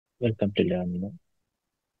Welcome to learning.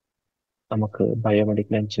 നമുക്ക്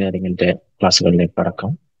biomedical എഞ്ചിനീയറിംഗിന്റെ ക്ലാസ്സുകളിലേക്ക്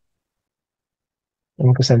കടക്കാം.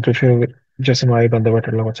 നമുക്ക് സെൻട്രിഫ്യൂജസുമായി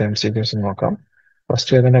ബന്ധപ്പെട്ടുള്ള കുറച്ച് MCQs നോക്കാം.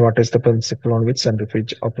 ഫസ്റ്റ് തന്നെ what is the principle on which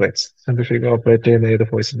centrifuge operates? Centrifuge operate ചെയ്യുന്ന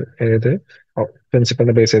ഏത്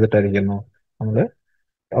പ്രിൻസിപ്പളിനെ ബേസ് ചെയ്തിട്ടായിരിക്കുന്നു? നമ്മൾ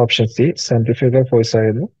ഓപ്ഷൻ സി സെൻട്രിഫ്യൂഗൽ ഫോഴ്സ്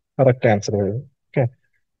ആയിരുന്നു കറക്റ്റ് ആൻസർ വരുന്നത്. ഓക്കെ,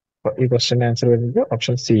 ഈ ക്വസ്റ്റ്യൻ ആൻസർ വരുന്നത്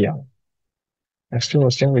ഓപ്ഷൻ സി ആണ്. Next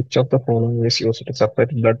question, which of the following is used to separate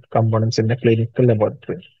blood components in a clinical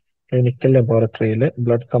laboratory? Clinical ലബോറട്ടറിയിൽ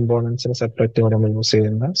blood കമ്പോണൻസിനെ separate ചെയ്യാൻ നമ്മൾ use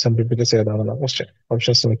ചെയ്യുന്ന സെൻട്രിഫ്യൂജസ് ഏതാണെന്ന question.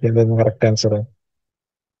 Options നോക്കി എന്തായിരുന്നു correct answer?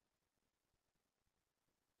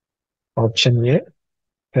 Option A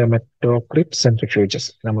haematocrit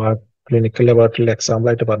സെൻട്രിഫ്യൂജസ്. നമ്മൾ clinical ലബോറട്ടറിയിൽ എക്സാമ്പിൾ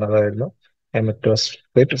ആയിട്ട് പറഞ്ഞതായിരുന്നു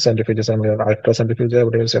ഹെമറ്റോക്രിറ്റ് സെൻട്രിഫ്യൂജസ്. നമ്മൾ അൾട്രാ സെൻട്രിഫ്യൂജ്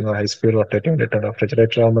എവിടെ യൂസ് ചെയ്യുന്നത്? High speed rotate വേണ്ടിയിട്ടുണ്ട്.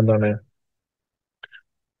 റെഫ്രിജറേറ്റർ ആകുമ്പോൾ എന്താണ്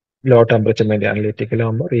ലോ ടെമ്പറേച്ചർ വേണ്ടി,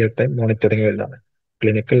 അനലിറ്റിക്കലാകുമ്പോൾ റിയൽ ടൈം മോണിറ്ററിംഗ് വരുന്നതാണ്.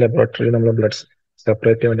 ക്ലിനിക്കൽ ലബോറട്ടറിയിൽ നമ്മൾ ബ്ലഡ്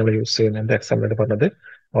സെപ്പറേറ്റ് ചെയ്യാൻ നമ്മൾ യൂസ് ചെയ്യുന്നതിന്റെ എക്സാമ്പിൾ ആയിട്ട് പറഞ്ഞത്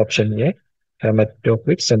ഓപ്ഷൻ എ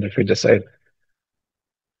ഹെമറ്റോക്രിറ്റ് സെൻട്രിഫ്യൂജസ് ആയിരുന്നു.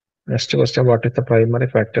 Next question, what is the primary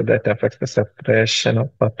factor that affects the separation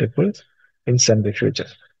of particles in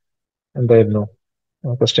സെൻട്രിഫ്യൂജസ്? എന്തായിരുന്നു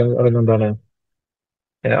ക്വസ്റ്റ്യൻ? പറയുന്നത് എന്താണ്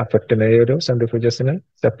അഫക്ട് ചെയ്യുന്ന ഈ ഒരു സെൻട്രിഫ്യൂജസിന്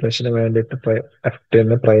സെപ്പറേഷന് വേണ്ടിയിട്ട് അഫക്ട്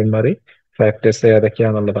ചെയ്യുന്ന പ്രൈമറി ഫാക്ടേഴ്സ്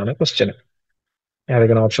ഏതൊക്കെയാണെന്നുള്ളതാണ് ക്വസ്റ്റ്യൻ.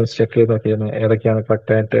 ഏതൊക്കെയാണ് ഓപ്ഷൻസ് ചെക്ക് ചെയ്ത് നോക്കിയത്? ഏതൊക്കെയാണ്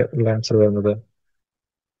കറക്റ്റ് ആയിട്ട് ഉള്ള ആൻസർ വരുന്നത്?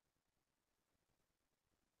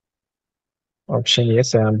 Option A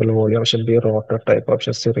sample volume, option B rotor type,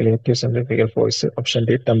 option C relative centrifugal force, option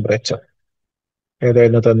D temperature.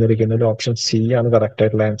 ഏതായിരുന്നു തന്നിരിക്കുന്നത്? ഓപ്ഷൻ സി ആണ് കറക്റ്റ്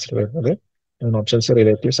ആയിട്ടുള്ള ആൻസർ വരുന്നത്. Option C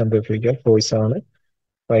relative centrifugal force ആണ്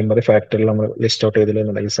പ്രൈമറി ഫാക്ടറിൽ നമ്മൾ ലിസ്റ്റ് ഔട്ട്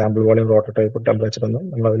ചെയ്തിട്ടുണ്ടെങ്കിൽ ഈ sample volume, rotor type, temperature ഒന്നും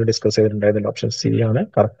നമ്മൾ അതിൽ ഡിസ്കസ് ചെയ്തിട്ടുണ്ടായിരുന്നില്ല. ഓപ്ഷൻ സി ആണ്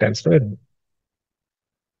കറക്റ്റ് ആൻസർ വരുന്നത്.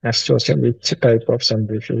 Next question, which type of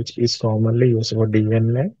centrifuge is commonly used for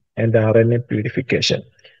DNA and RNA purification?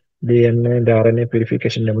 DNA and RNA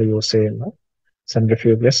purification നമ്മൾ use ചെയ്യുന്ന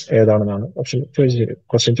സെൻട്രിഫ്യൂഗസ് ഏതാണെന്നാണ്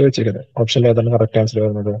question ചോദിച്ചിരിക്കുന്നത്. ഓപ്ഷൻ ഏതാണ് correct answer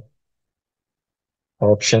വരുന്നത്?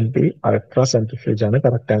 ഓപ്ഷൻ ബി അൾട്രാ സെൻട്രിഫ്യൂജ് ആണ്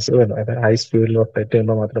correct answer വരുന്നത്. അതായത് high സ്പീഡിൽ റൊട്ടേറ്റ്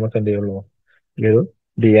ചെയ്യുമ്പോൾ മാത്രമേ നമുക്ക് എന്ത് ചെയ്യുള്ളൂ, ഈ ഒരു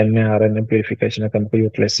DNA RNA പ്യൂരിഫിക്കേഷൻ ഒക്കെ നമുക്ക്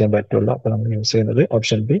യൂട്ടിലൈസ് ചെയ്യാൻ പറ്റുള്ളൂ. അപ്പൊ നമ്മൾ യൂസ് ചെയ്യുന്നത്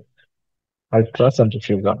ഓപ്ഷൻ ബി അൾട്രാ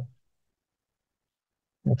സെൻട്രിഫ്യൂജ് ആണ്.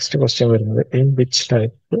 നെക്സ്റ്റ് ക്വസ്റ്റ്യൻ വരുന്നത്, in which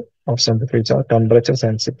type of centrifuge R temperature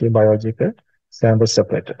sensitive biological sample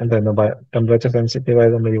separate? എന്തായിരുന്നു ടെമ്പറേച്ചർ സെൻസിറ്റീവ്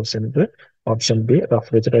ആയത് നമ്മൾ യൂസ് ചെയ്യുന്നത്? Option B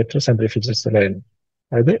refrigerator സെൻട്രിഫ്യൂജസിലായിരുന്നു.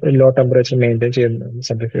 അതായത് ലോ ടെമ്പറേച്ചർ മെയിൻറ്റെയിൻ ചെയ്യുന്ന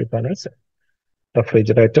സെൻട്രിഫ്യൂജ് ആണ്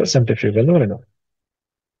റെഫ്രിജറേറ്റർ സെൻട്രിഫ്യൂജ് എന്ന് പറയുന്നത്.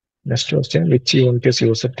 Next question, which unit is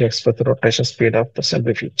used to express the rotation speed of the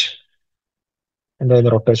centrifuge?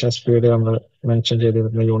 എന്തായിരുന്നു റൊട്ടേഷൻ സ്പീഡ് നമ്മൾ മെൻഷൻ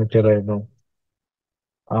ചെയ്തിരുന്ന യൂണിറ്റ് ഏതായിരുന്നു?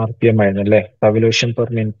 RPM ആയിരുന്നു അല്ലേ? റവല്യൂഷൻ പെർ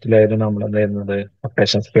മിനിറ്റിലായിരുന്നു നമ്മൾ എന്ത് ചെയ്യുന്നത്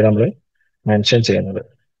റൊട്ടേഷൻ സ്പീഡ് നമ്മൾ മെൻഷൻ ചെയ്യുന്നത്.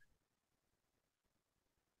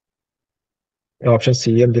 Option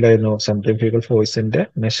C എന്തിലായിരുന്നു? സെൻട്രിഫ്യൂഗൽ ഫോഴ്സിന്റെ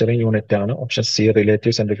മെഷറിംഗ് യൂണിറ്റ് ആണ് option C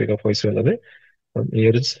relative centrifugal force ഉള്ളത്. ഈ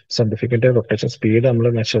ഒരു സെൻട്രിഫ്യൂഗിന്റെ റൊട്ടേഷൻ സ്പീഡ് നമ്മൾ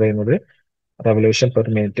മെഷർ ചെയ്യുന്നത് revolution per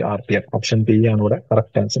minute RPM. Option B ആണ് ഇവിടെ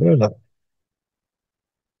കറക്റ്റ് ആൻസർ വരുന്നത്.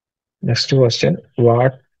 Next question,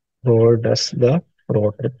 what role does the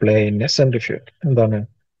rotor play in A centrifuge? എന്താണ്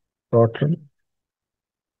റോട്ടർ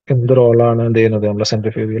എന്ത് റോളാണ് എന്ത് ചെയ്യുന്നത് നമ്മുടെ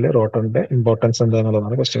സെൻട്രിഫ്യൂഗിൽ? റോട്ടറിന്റെ ഇമ്പോർട്ടൻസ്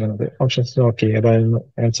എന്താണെന്നുള്ളതാണ് ക്വസ്റ്റ്യൻ വരുന്നത്. ഓപ്ഷൻസ് നോക്കി ഏതായിരുന്നു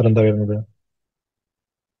ആൻസർ എന്താ വരുന്നത്?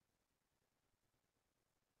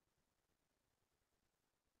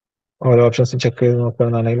 ഓരോ ഓപ്ഷൻസും ചെക്ക് ചെയ്ത്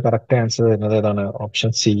നോക്കുകയാണെന്നുണ്ടെങ്കിൽ കറക്റ്റ് ആൻസർ വരുന്നത് ഏതാണ്?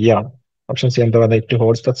 ഓപ്ഷൻ സി ആണ്. ഓപ്ഷൻ സി എന്താ പറയുന്നത്? It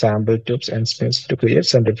holds the sample tubes and sphinx to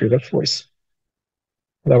create centrifugal force.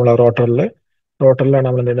 നമ്മളെ റോട്ടറിലാണ്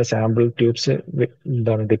നമ്മൾ എന്ത് ചെയ്യുന്നത്? സാമ്പിൾ ട്യൂബ്സ്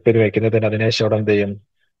എന്താണ് ഡിപ്പ് ചെയ്ത് വയ്ക്കുന്നത്. അതിനുശേഷം അവിടെ എന്ത് ചെയ്യും?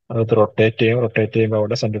 അത് റൊട്ടേറ്റ് ചെയ്യുമ്പോൾ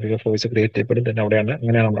അവിടെ സെൻട്രിഫ്യൂഗൽ ഫോഴ്സ് ക്രിയേറ്റ് ചെയ്യപ്പെടും. പിന്നെ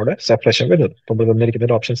അങ്ങനെയാണ് നമ്മളവിടെ സെപ്പറേഷൻ വരുന്നത്. അപ്പോൾ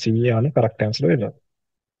തന്നിരിക്കുന്നത് ഓപ്ഷൻ സി ആണ് കറക്റ്റ് ആൻസർ വരുന്നത്.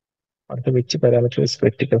 അടുത്ത, which parameter is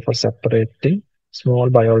critical four separating small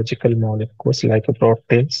biological molecules like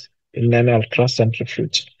proteins in an ultra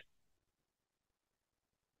centrifuge?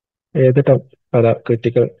 ഏത്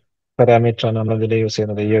ക്രിട്ടിക്കൽ പാരാമീറ്റർ ആണ് നമ്മൾ ഇതിൽ യൂസ്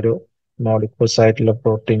ചെയ്യുന്നത്? ഈ ഒരു മോളിക്യൂൾസ് ആയിട്ടുള്ള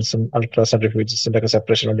പ്രോട്ടീൻസും അൾട്രാ സെൻട്രിഫ്യൂജസിന്റെ ഒക്കെ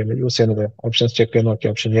സെപ്പറേഷൻ വേണ്ടി യൂസ് ചെയ്യുന്നത്? ഓപ്ഷൻസ് ചെക്ക് ചെയ്ത് നോക്കി.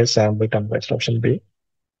 Option A sample temperature, option B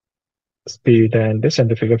speed and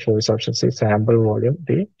centrifugal force, option C sample volume,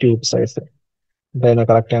 D tube size. എന്തായിരുന്നു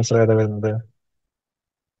കറക്റ്റ് ആൻസർ ഏതാ വരുന്നത്?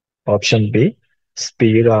 Option B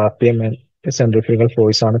speed, RPM and centrifugal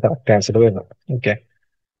force ആണ് correct answer വരുന്നത്. Okay,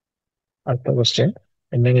 അടുത്ത question,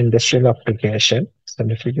 in an industrial application,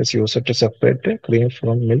 centrifuge is used to separate cream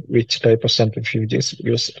from milk. Which type of centrifuge is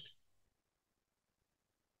used?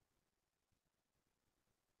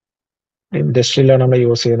 ഇൻഡസ്ട്രിയിലാണ് നമ്മൾ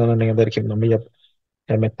use ചെയ്യുന്നതെന്നുണ്ടെങ്കിൽ എന്തായിരിക്കും? നമ്മൾ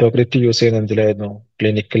മെറ്റോക്രിറ്റ് use ചെയ്യുന്ന എന്തിലായിരുന്നു?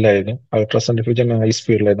 ക്ലിനിക്കലായിരുന്നു. Ultra centrifuge high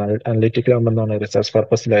സ്പീഡിലായിരുന്നു. Analytical ആകുമ്പോൾ എന്താണ്? Research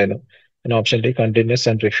പർപ്പസിലായിരുന്നു. പിന്നെ ഓപ്ഷൻ ഡി കണ്ടിന്യൂസ്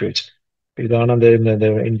സെൻട്രിഫ്യൂജ്. ഇതാണ് എന്ത് ചെയ്യുന്നത്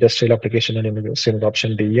ഇൻഡസ്ട്രിയൽ ആപ്ലിക്കേഷൻ യൂസ് ചെയ്യുന്നത്.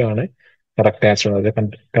 ഓപ്ഷൻ ഡി ആണ് കറക്റ്റ് ആൻസർ.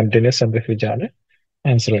 കണ്ടിന്യൂസ് സെൻട്രിഫ്യൂജ് ആണ്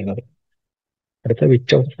ആൻസർ വരുന്നത്. അടുത്ത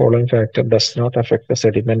which of following factor does not affect the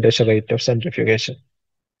sedimentation rate of centrifugation.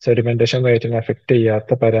 Sedimentation റേറ്റിനെ affect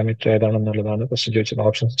ചെയ്യാത്ത പാരാമീറ്റർ ഏതാണെന്നുള്ളതാണ് ക്വസ്റ്റ്യൻ ചോദിച്ചത്.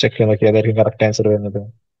 ഓപ്ഷൻസ് ചെക്ക് ചെയ്യാൻ നോക്കി ഏതായിരിക്കും കറക്റ്റ് ആൻസർ വരുന്നത്.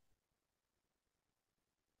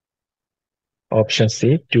 ഓപ്ഷൻ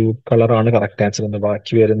സി ട്യൂബ് കളർ ആണ് കറക്റ്റ് ആൻസർ എന്ന്.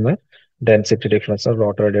 ബാക്കി വരുന്ന density ഡിഫറൻസും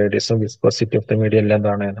rotor റേഡിയസും viscosity of the medium എല്ലാം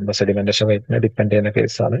എന്താണ് നമ്മുടെ സെഡിമെന്റേഷൻ റേറ്റിനെ ഡിപ്പെൻഡ് ചെയ്യുന്ന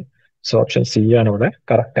കേസാണ്. സോ ഓപ്ഷൻ സി ആണ് ഇവിടെ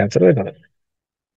കറക്റ്റ് ആൻസർ വരുന്നത്.